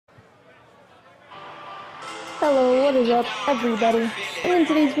Hello, what is up, everybody? And in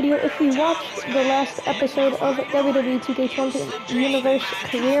today's video, if you watched the last episode of WWE 2K20 Universe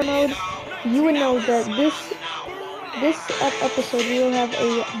Career Mode, you would know that this episode we will have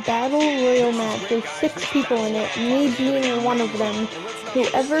a Battle Royal match with 6 people in it, me being one of them.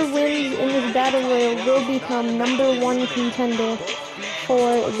 Whoever wins in this Battle Royal will become #1 contender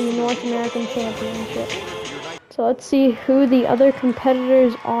for the North American Championship. So let's see who the other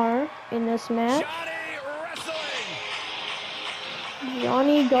competitors are in this match.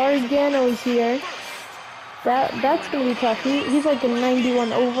 Johnny Gargano's here. That's gonna be tough. He's like a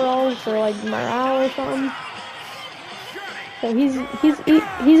 91 overall for like morale or something. So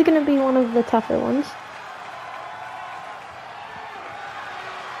he's gonna be one of the tougher ones.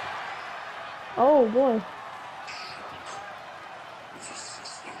 Oh boy.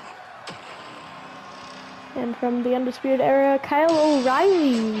 And from the Undisputed Era, Kyle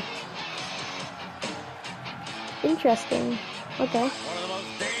O'Reilly. Interesting. Okay. One of the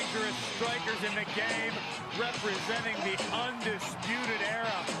most dangerous strikers in the game, representing the Undisputed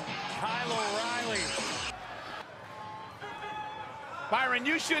Era, Kyle O'Reilly. Byron,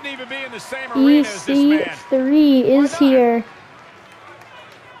 you shouldn't even be in the same arena as this man. EC3 is here.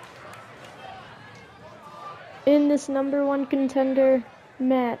 In this #1 contender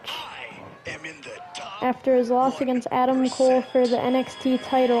match. After his loss against Adam Cole for the NXT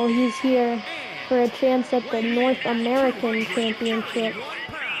title, he's here for a chance at the North American Championship.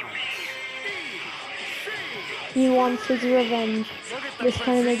 He wants his revenge, this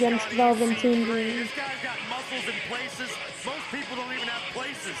time against Velveteen Dream. This guy's got muscles in places most people don't even have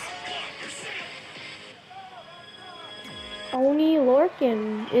places. Oney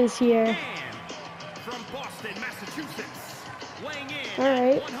Lorcan is here. From Boston, Massachusetts, weighing in.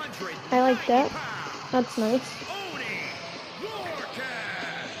 Alright, I like that. That's nice.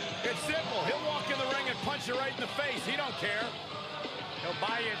 It's simple. He'll walk in the ring and punch you right in the face. He don't care. He'll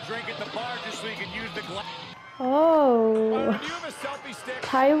buy you a drink at the bar just so he can use the glass. Oh,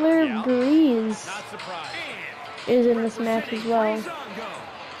 Tyler Breeze is in this match as well.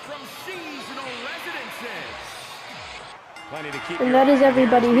 And that is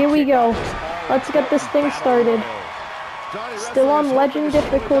everybody. Here we go. Let's get this thing started. Still on legend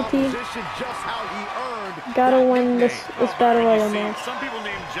difficulty. Gotta win this battle royal match. Some people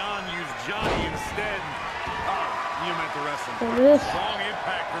named John use Johnny instead. You meant the wrestling. This. Strong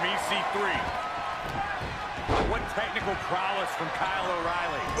impact from EC3. What technical prowess from Kyle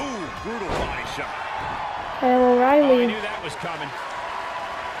O'Reilly. Ooh, brutal body shot. Kyle O'Reilly knew that was coming.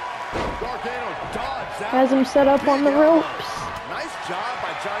 Gargano dodged that. has him set up on the ropes. Nice job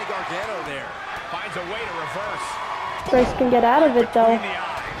by Johnny Gargano there. Finds a way to reverse. Bryce can get out of it though.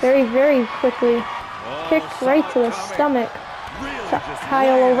 Very, very quickly. Kick right to the stomach.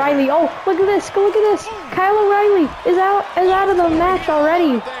 Kyle O'Reilly. Oh, look at this. Look at this. Kyle O'Reilly is out of the match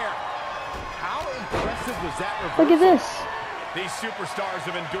already. Look at this. These superstars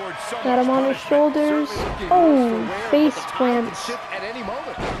have endured so much. Got him on his shoulders. Oh, face plants.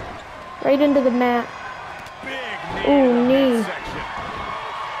 Right into the mat. Ooh, knee.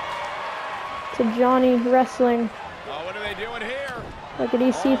 To Johnny wrestling. Oh, what are they doing here? Look at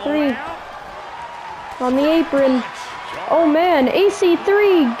EC3 on the apron. Oh man,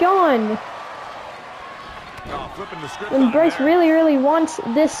 EC3 gone. And Bryce really wants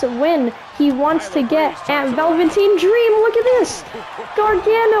this win. He wants to get at Velveteen Dream. Look at this.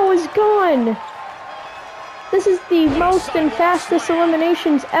 Gargano is gone. This is the most and fastest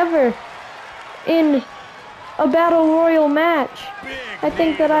eliminations ever in a Battle Royal match I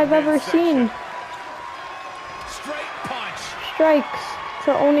think that I've ever seen. Strikes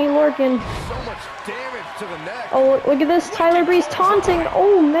to Oney Lorcan. Oh, look at this. Tyler Breeze taunting.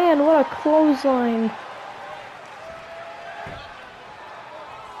 Oh man, what a clothesline.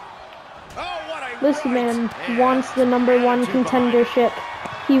 This man wants the #1 contendership.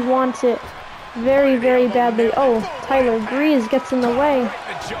 He wants it very badly. Oh, Tyler Breeze gets in the way.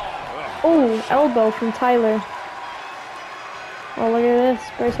 Oh, elbow from Tyler. Oh, look at this.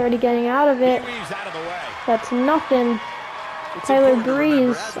 Bryce already getting out of it. That's nothing. Tyler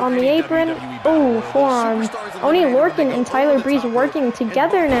Breeze on the apron. Oh, forearm. Oney Lorcan and Tyler Breeze working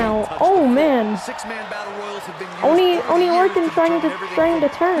together now. Oh man. Oney Lorcan trying to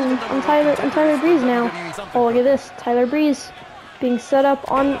turn on Tyler Breeze now. Oh, look at this. Tyler Breeze being set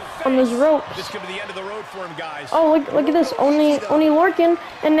up on those ropes. Oh, look at this. Oney Lorcan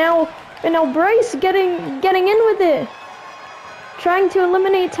and now Bryce getting in with it. Trying to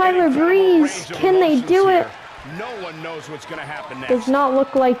eliminate Tyler Breeze. Can they do it? No one knows what's going to happen next. Does not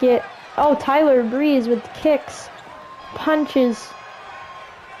look like it. Oh, Tyler Breeze with kicks, punches.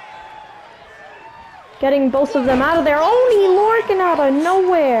 Getting both of them out of there. Oney Lorcan out of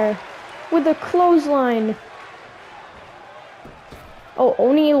nowhere with a clothesline. Oh,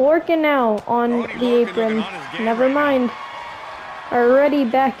 Oney Lorcan now on the apron. Never mind. Already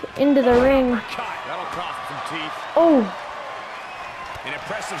back into the ring. Oh.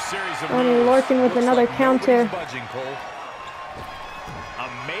 Oney Lorcan with another counter.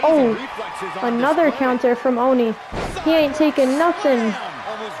 Oh, another counter from Oney. He ain't taking nothing.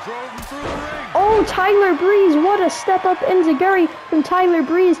 Oh, Tyler Breeze. What a step up enziguri from Tyler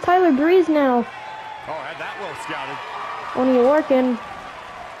Breeze. Tyler Breeze now. Oh, had that well scouted. Oney Lorcan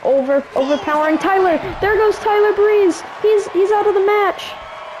overpowering Tyler. There goes Tyler Breeze. He's out of the match.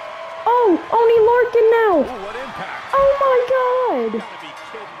 Oh, Oney Lorcan now. Ooh, what impact. Oh my God. You gotta be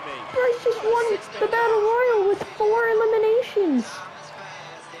kidding me. Bryce just won the Battle Royal with 4 eliminations.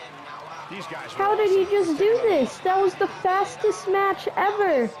 These guys How did he just do this? That was the fastest match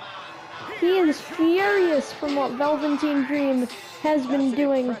ever. He is furious from what Velveteen Dream has been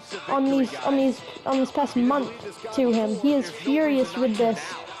doing on this past month to him. He is furious with this.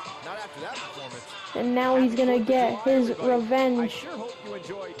 And now he's gonna get his revenge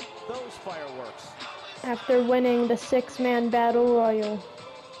after winning the 6-man Battle Royal.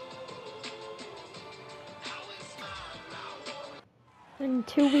 And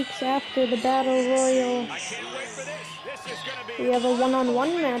 2 weeks after the Battle Royal, we have a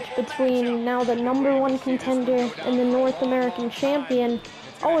one-on-one match between now the #1 contender and the North American champion.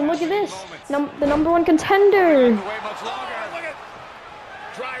 Oh, and look at this! The #1 contender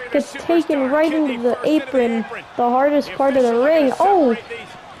gets taken right into the apron, the hardest part of the ring. Oh,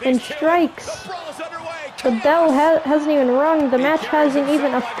 and strikes. The bell hasn't even rung. The match hasn't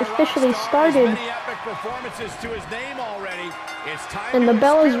even officially started. And the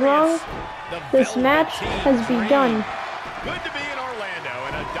bell is rung. This match has begun. Good to be in Orlando,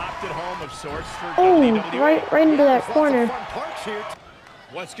 an adopted home of sorts for WWE. right into that corner.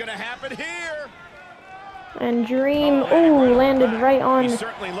 What's gonna happen here? And Dream, landed right on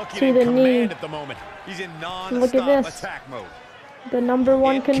to the knee. At the moment. He's in Look at this. attack mode. The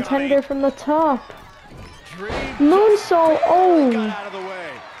 #1 contender from the top. Moonsault. Oh.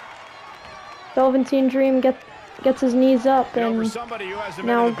 Velveteen Dream gets his knees up and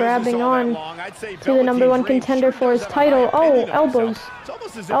now grabbing on to the #1 contender for his title. Oh, elbows.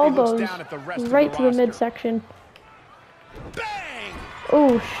 Elbows right to the midsection.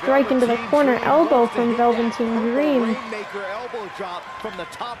 Oh, strike into the corner. Elbow from Velveteen Dream.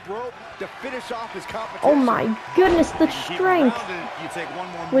 Oh my goodness, the strength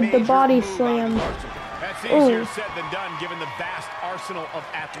with the body slam. That's easier said than done, given the vast arsenal of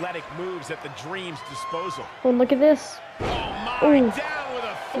athletic moves at the Dream's disposal. Oh, look at this. Oh,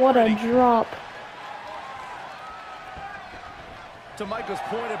 what a drop. To Michael's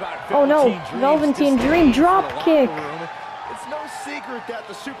point about oh no, Velveteen Dream drop kick. It's no secret that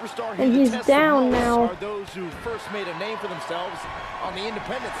the superstar and he's down now. Are those who first made a name for themselves on the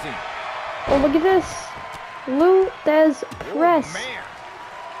independent scene. Oh, look at this. Luthez press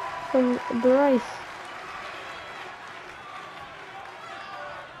from Bryce.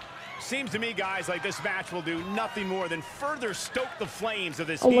 Seems to me, guys, like this match will do nothing more than further stoke the flames of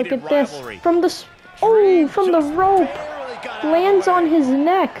this look heated at this. rivalry. From the rope. Lands on his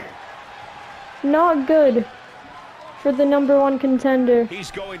neck. Not good for the #1 contender.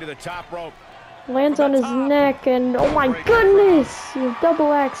 He's going to the top rope. Lands on his neck and oh my goodness!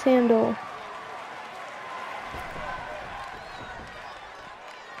 Double axe handle.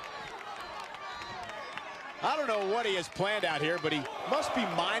 I don't know what he has planned out here, but he must be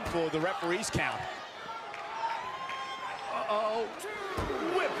mindful of the referee's count. Uh-oh.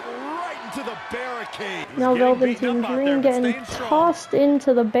 Whip right into the barricade. Now Velveteen Dream getting tossed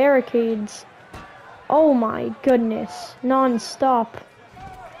into the barricades. Oh my goodness. Non-stop.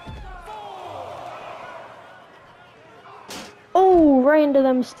 Oh, right into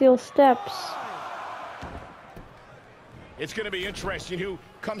them steel steps. It's going to be interesting who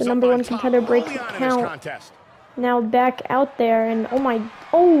comes the #1 contender breaks the count. Now back out there and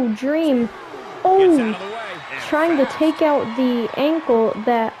oh, Dream. Oh, trying to take out the ankle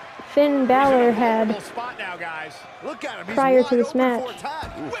that Finn Balor had prior to this match.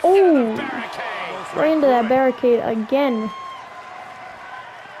 Oh, right into that barricade again.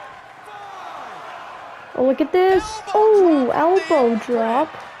 Oh, look at this. Oh, elbow drop.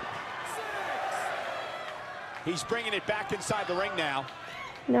 He's bringing it back inside the ring now.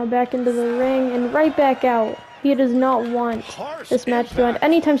 Now back into the ring and right back out. He does not want this match to end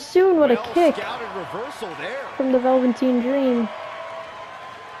anytime soon. What a kick from the Velveteen Dream.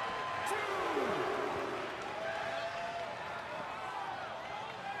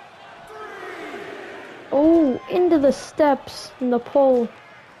 Oh, into the steps in the pole.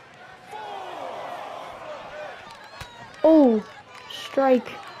 Oh, strike.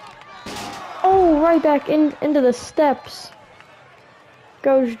 Oh, right back into the steps.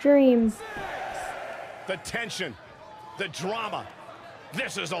 Goes Dream. The tension, the drama.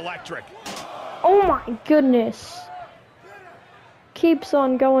 This is electric. Oh my goodness. Keeps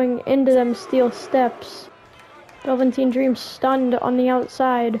on going into them steel steps. Velveteen Dream stunned on the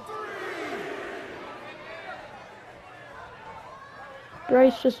outside.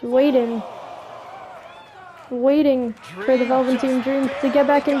 Bryce just waiting for the Velveteen Dream to get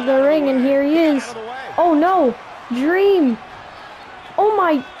back into the ring, and here he is. Oh no, Dream. Oh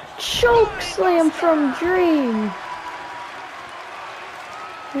my, choke slam from Dream.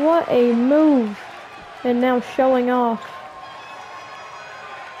 What a move. And now showing off.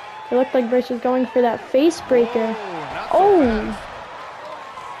 It looked like Bryce was going for that face breaker. Oh,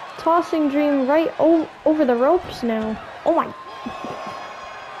 tossing Dream right over the ropes now. Oh my.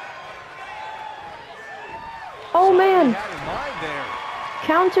 Oh man,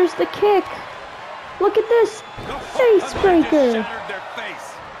 counters the kick. Look at this, face breaker.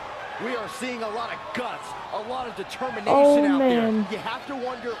 We are seeing a lot of guts, a lot of determination out there. You have to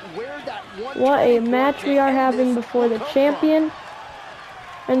wonder where that one. What a match we are having before the champion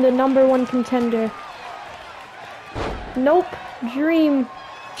and the #1 contender. Nope, Dream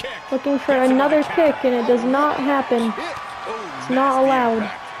looking for another kick, and it does not happen. It's not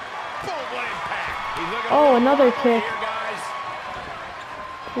allowed. Oh, another kick.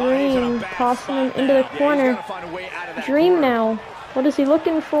 Dream tossing him into the corner. Dream now. What is he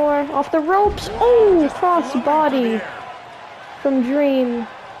looking for? Off the ropes. Oh, cross body from Dream.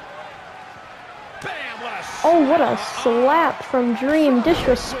 Oh, what a slap from Dream.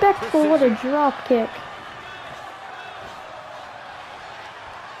 Disrespectful. What a drop kick.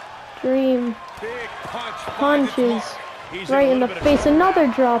 Dream punches right in the face. Another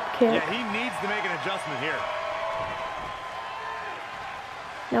drop kick. Yeah, he needs to make an adjustment here.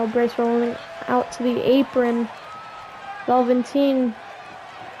 Now Bryce rolling out to the apron. Velveteen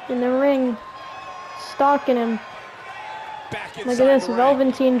in the ring, stalking him. Look at this,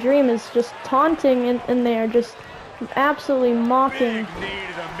 Velveteen Dream is just taunting in there, just absolutely mocking,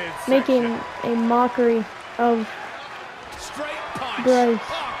 making a mockery of Bryce.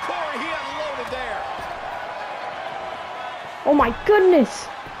 Oh my goodness!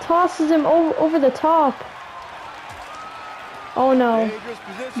 Tosses him over the top. Oh no,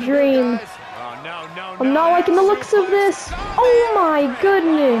 Dream. I'm not liking the looks of this. Oh my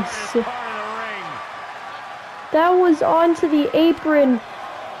goodness. That was onto the apron.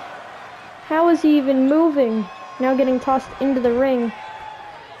 How is he even moving? Now getting tossed into the ring.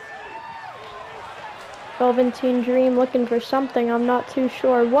 Velveteen Dream looking for something. I'm not too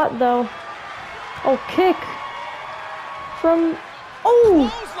sure what though. Oh, kick from...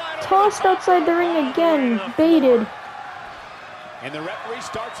 Oh! Tossed outside the ring again. Baited. And the referee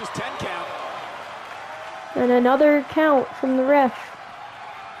starts his 10 count. And another count from the ref.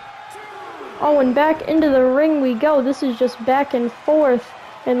 Oh, and back into the ring we go. This is just back and forth.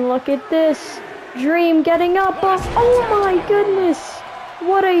 And look at this. Dream getting up. Oh my goodness.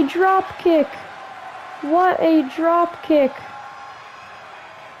 What a drop kick. What a drop kick.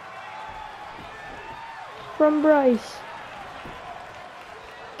 From Bryce.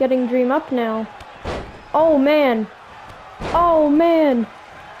 Getting Dream up now. Oh man. Oh man.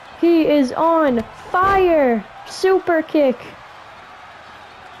 He is on fire. Super kick.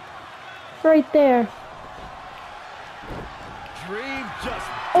 Right there. Dream just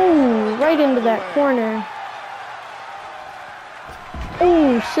Oh, right into that corner.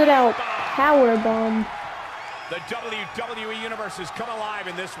 Oh, sit out. Power bomb. The WWE Universe has come alive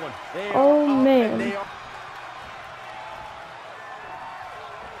in this one. Oh man.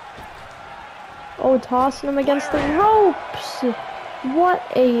 Oh, tossing him against the ropes. What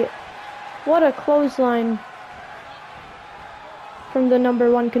a clothesline from the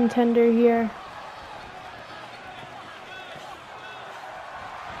 #1 contender here.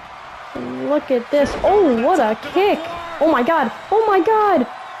 And look at this. Oh, what a kick. Oh my god. Oh my god.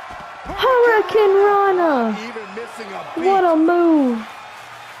 Hurricane Rana. What a move.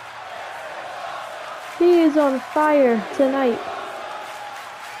 He is on fire tonight.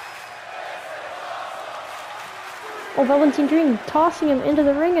 Oh, Velveteen Dream tossing him into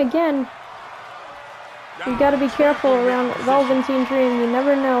the ring again. You gotta be careful around Velveteen Dream. You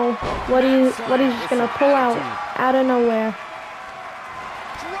never know what he's just gonna pull out of nowhere.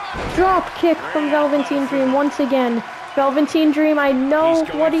 Drop kick from Velveteen Dream once again. Velveteen Dream, I know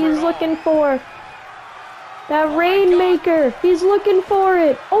what he's looking for. That Rainmaker. He's looking for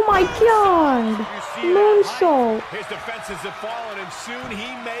it. Oh my God. Moonsault. His defenses have fallen, and soon he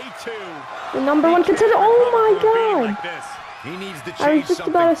may too. The number one contender. Oh my God. He needs to I was just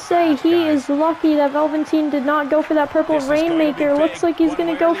about to say, he is lucky that Velveteen did not go for that purple Rainmaker. Looks like he's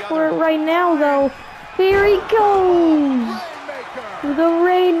going to go for it right now, though. Here he goes. The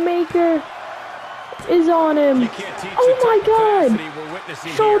Rainmaker is on him. Oh my God.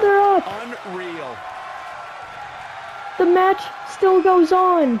 Shoulder up. Unreal. The match still goes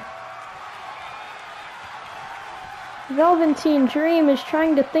on. Velveteen Dream is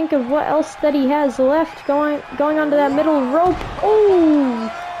trying to think of what else that he has left going onto that middle rope. Oh,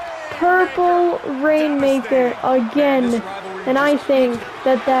 purple Rainmaker again. And I think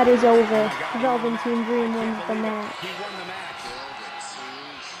that is over. Velveteen Dream wins the match.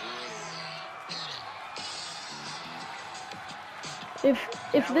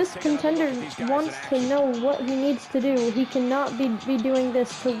 If this contender wants to know what he needs to do, he cannot be doing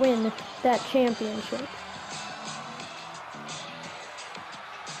this to win that championship.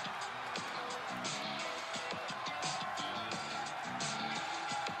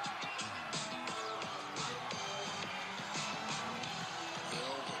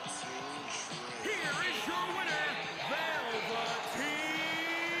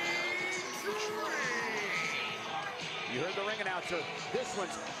 You heard the ring announcer. This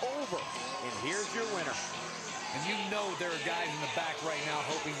one's over. And here's your winner. And you know there are guys in the back right now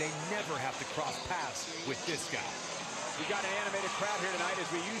hoping they never have to cross paths with this guy. We got an animated crowd here tonight,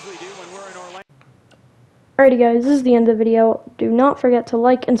 as we usually do when we're in Orlando. Alrighty guys, this is the end of the video. Do not forget to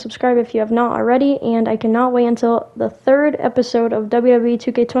like and subscribe if you have not already, and I cannot wait until the 3rd episode of WWE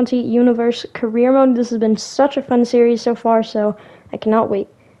 2K20 Universe Career Mode. This has been such a fun series so far, so I cannot wait.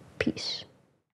 Peace.